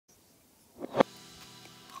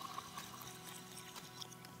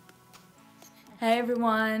Hey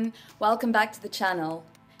everyone, welcome back to the channel.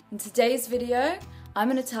 In today's video, I'm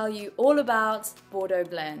going to tell you all about Bordeaux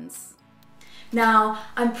blends. Now,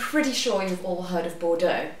 I'm pretty sure you've all heard of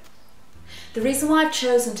Bordeaux. The reason why I've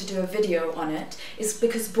chosen to do a video on it is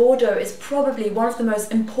because Bordeaux is probably one of the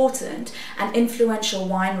most important and influential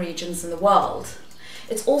wine regions in the world.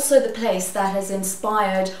 It's also the place that has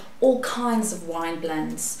inspired all kinds of wine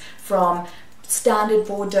blends, from standard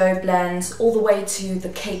Bordeaux blends all the way to the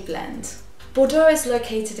Cape blend. Bordeaux is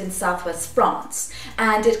located in southwest France,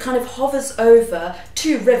 and it kind of hovers over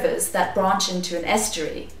two rivers that branch into an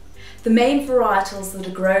estuary. The main varietals that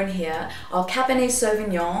are grown here are Cabernet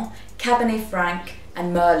Sauvignon, Cabernet Franc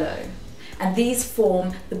and Merlot, and these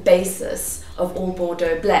form the basis of all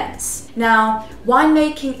Bordeaux blends. Now,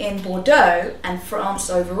 winemaking in Bordeaux and France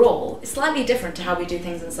overall is slightly different to how we do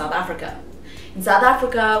things in South Africa. In South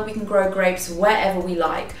Africa, we can grow grapes wherever we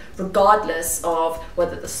like, regardless of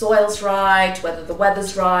whether the soil's right, whether the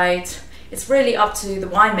weather's right. It's really up to the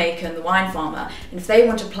winemaker and the wine farmer. And if they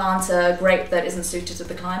want to plant a grape that isn't suited to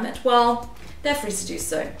the climate, well, they're free to do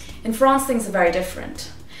so. In France, things are very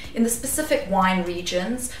different. In the specific wine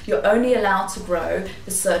regions, you're only allowed to grow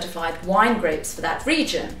the certified wine grapes for that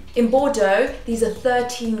region. In Bordeaux, these are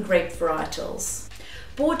 13 grape varietals.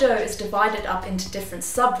 Bordeaux is divided up into different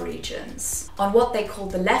sub-regions. On what they call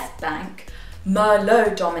the left bank,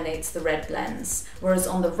 Merlot dominates the red blends, whereas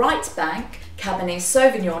on the right bank, Cabernet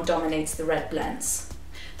Sauvignon dominates the red blends.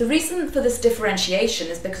 The reason for this differentiation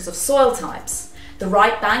is because of soil types. The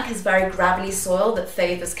right bank has very gravelly soil that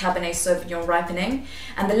favours Cabernet Sauvignon ripening,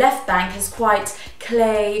 and the left bank has quite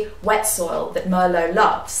clay, wet soil that Merlot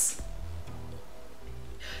loves.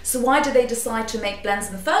 So why did they decide to make blends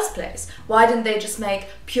in the first place? Why didn't they just make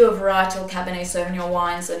pure varietal Cabernet Sauvignon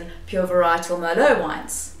wines and pure varietal Merlot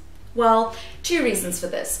wines? Well, two reasons for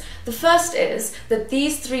this. The first is that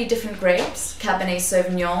these three different grapes, Cabernet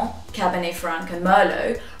Sauvignon, Cabernet Franc and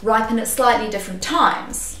Merlot, ripen at slightly different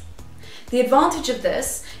times. The advantage of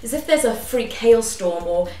this is if there's a freak hailstorm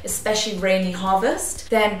or especially rainy harvest,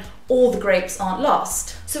 then all the grapes aren't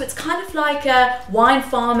lost. So it's kind of like a wine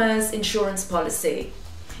farmer's insurance policy.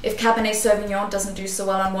 If Cabernet Sauvignon doesn't do so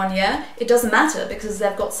well in 1 year, it doesn't matter because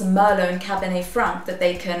they've got some Merlot and Cabernet Franc that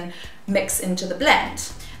they can mix into the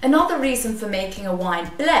blend. Another reason for making a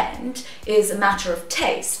wine blend is a matter of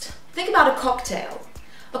taste. Think about a cocktail.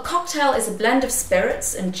 A cocktail is a blend of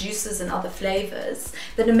spirits and juices and other flavors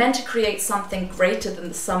that are meant to create something greater than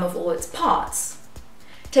the sum of all its parts.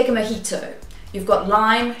 Take a mojito. You've got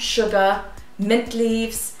lime, sugar, mint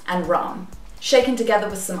leaves and rum, shaken together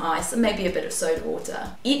with some ice and maybe a bit of soda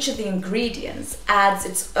water. Each of the ingredients adds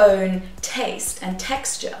its own taste and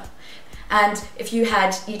texture. And if you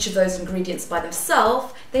had each of those ingredients by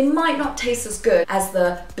themselves, they might not taste as good as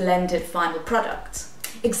the blended final product.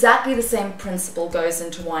 Exactly the same principle goes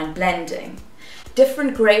into wine blending.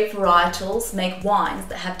 Different grape varietals make wines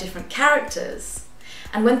that have different characters.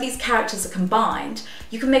 And when these characters are combined,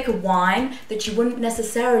 you can make a wine that you wouldn't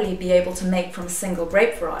necessarily be able to make from a single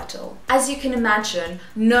grape varietal. As you can imagine,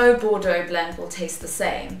 no Bordeaux blend will taste the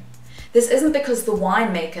same. This isn't because the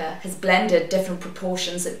winemaker has blended different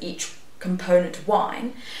proportions of each component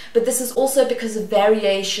wine, but this is also because of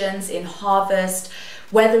variations in harvest,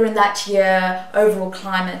 weather in that year, overall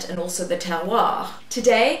climate, and also the terroir.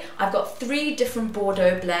 Today, I've got 3 different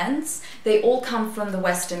Bordeaux blends. They all come from the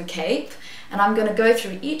Western Cape, and I'm going to go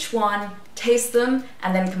through each one, taste them,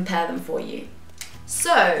 and then compare them for you.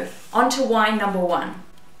 So, on to wine number 1.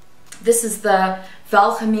 This is the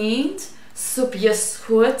Welgemeend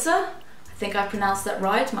Subjeschoorte. I think I pronounced that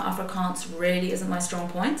right. My Afrikaans really isn't my strong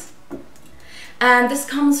point. And this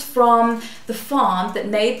comes from the farm that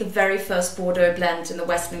made the very first Bordeaux blend in the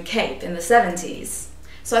Western Cape in the 70s.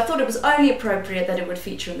 So I thought it was only appropriate that it would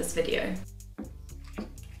feature in this video.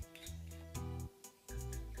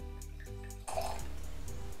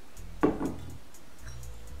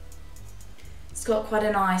 It's got quite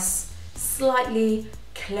a nice, slightly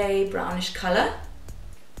clay brownish colour.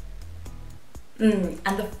 And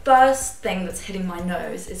the first thing that's hitting my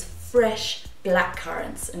nose is fresh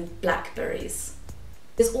blackcurrants and blackberries.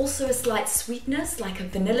 There's also a slight sweetness, like a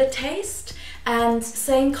vanilla taste, and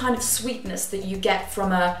same kind of sweetness that you get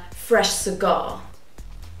from a fresh cigar.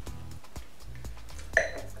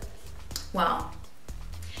 Wow.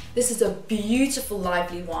 This is a beautiful,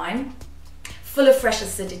 lively wine, full of fresh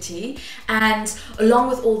acidity, and along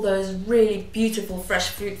with all those really beautiful fresh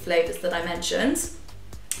fruit flavors that I mentioned,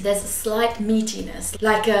 there's a slight meatiness,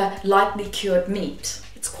 like a lightly cured meat.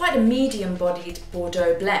 It's quite a medium-bodied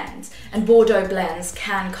Bordeaux blend, and Bordeaux blends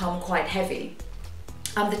can come quite heavy.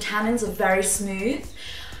 The tannins are very smooth.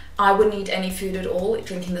 I wouldn't eat any food at all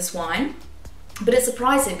drinking this wine. But it's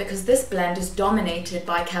surprising because this blend is dominated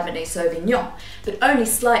by Cabernet Sauvignon, but only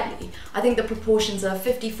slightly. I think the proportions are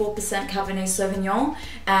 54% Cabernet Sauvignon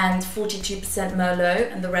and 42%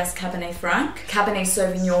 Merlot and the rest Cabernet Franc. Cabernet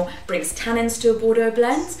Sauvignon brings tannins to a Bordeaux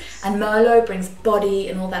blend and Merlot brings body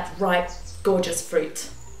and all that ripe, gorgeous fruit.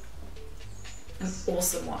 An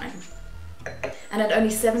awesome wine. And at only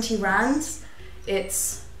 70 rands,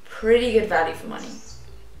 it's pretty good value for money.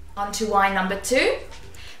 On to wine number 2.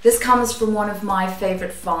 This comes from one of my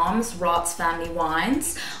favorite farms, Rath's Family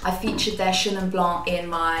Wines. I featured their Chenin Blanc in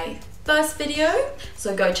my first video,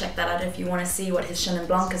 so go check that out if you want to see what his Chenin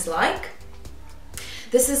Blanc is like.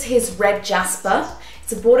 This is his Red Jasper.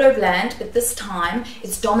 It's a Bordeaux blend, but this time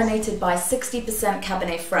it's dominated by 60%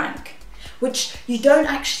 Cabernet Franc, which you don't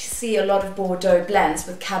actually see a lot of Bordeaux blends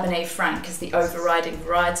with Cabernet Franc as the overriding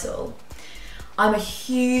varietal. I'm a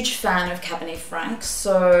huge fan of Cabernet Franc,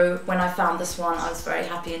 so when I found this one, I was very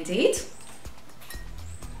happy indeed.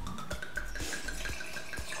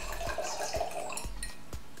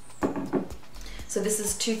 So this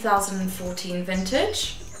is 2014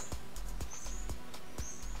 vintage.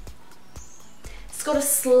 It's got a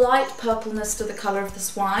slight purpleness to the color of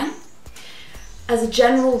this wine. As a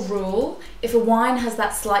general rule, if a wine has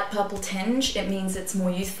that slight purple tinge, it means it's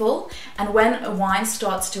more youthful. And when a wine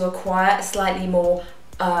starts to acquire a slightly more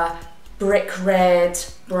brick red,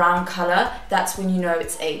 brown color, that's when you know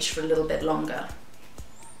it's aged for a little bit longer.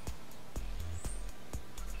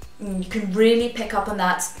 You can really pick up on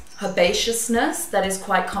that herbaceousness that is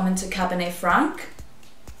quite common to Cabernet Franc.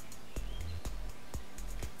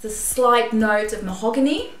 There's a slight note of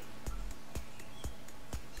mahogany.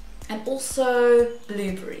 And also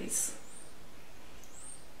blueberries.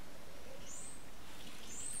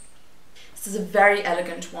 This is a very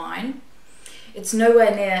elegant wine. It's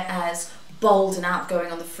nowhere near as bold and outgoing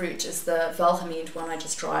on the fruit as the Velgemede one I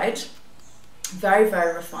just tried. Very,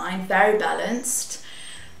 very refined, very balanced,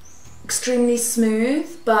 extremely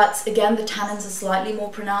smooth, but again the tannins are slightly more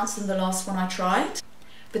pronounced than the last one I tried.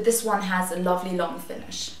 But this one has a lovely long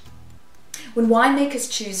finish. When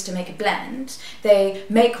winemakers choose to make a blend, they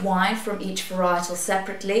make wine from each varietal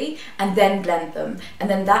separately and then blend them. And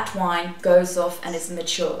then that wine goes off and is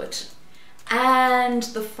matured. And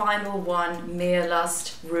the final one,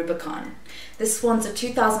 Meerlust Rubicon. This one's a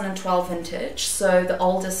 2012 vintage, so the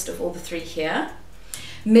oldest of all the three here.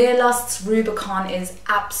 Meerlust's Rubicon is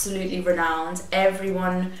absolutely renowned.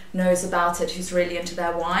 Everyone knows about it who's really into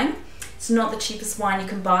their wine. It's not the cheapest wine you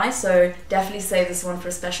can buy, so definitely save this one for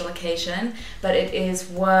a special occasion, but it is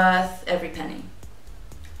worth every penny.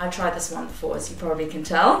 I've tried this one before, as you probably can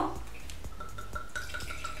tell.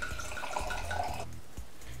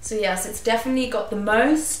 So yes, it's definitely got the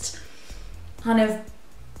most kind of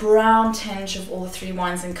brown tinge of all the three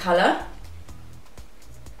wines in colour.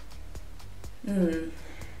 The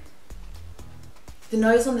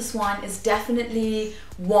nose on this wine is definitely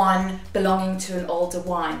one belonging to an older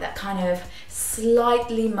wine, that kind of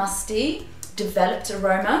slightly musty, developed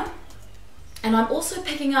aroma. And I'm also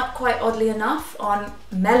picking up, quite oddly enough, on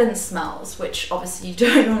melon smells, which obviously you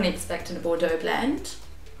don't normally expect in a Bordeaux blend.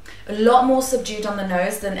 A lot more subdued on the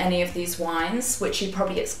nose than any of these wines, which you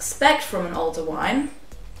probably expect from an older wine.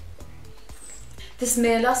 This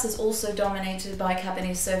Meerlust is also dominated by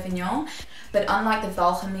Cabernet Sauvignon, but unlike the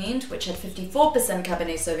Velgemede, which had 54%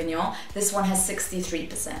 Cabernet Sauvignon, this one has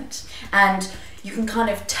 63%. And you can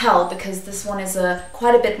kind of tell because this one is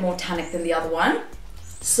quite a bit more tannic than the other one.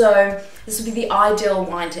 So this would be the ideal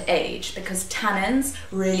wine to age because tannins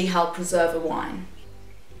really help preserve a wine.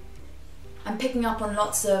 I'm picking up on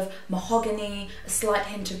lots of mahogany, a slight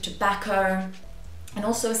hint of tobacco, and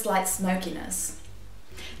also a slight smokiness.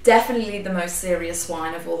 Definitely the most serious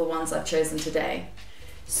wine of all the ones I've chosen today.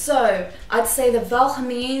 So I'd say the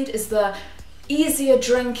Velgemede is the easier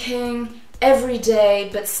drinking, everyday,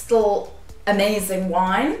 but still amazing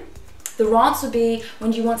wine. The Raths would be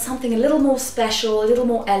when you want something a little more special, a little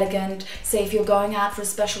more elegant, say if you're going out for a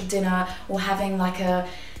special dinner or having like a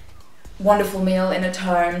wonderful meal in at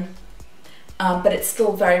home, but it's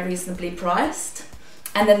still very reasonably priced.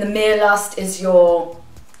 And then the Meerlust is your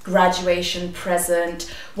graduation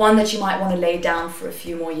present, one that you might want to lay down for a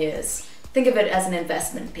few more years. Think of it as an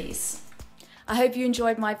investment piece. I hope you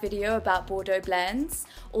enjoyed my video about Bordeaux blends.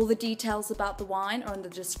 All the details about the wine are in the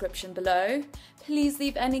description below. Please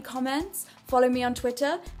leave any comments, follow me on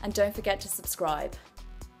Twitter, and don't forget to subscribe.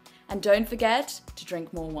 And don't forget to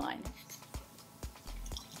drink more wine.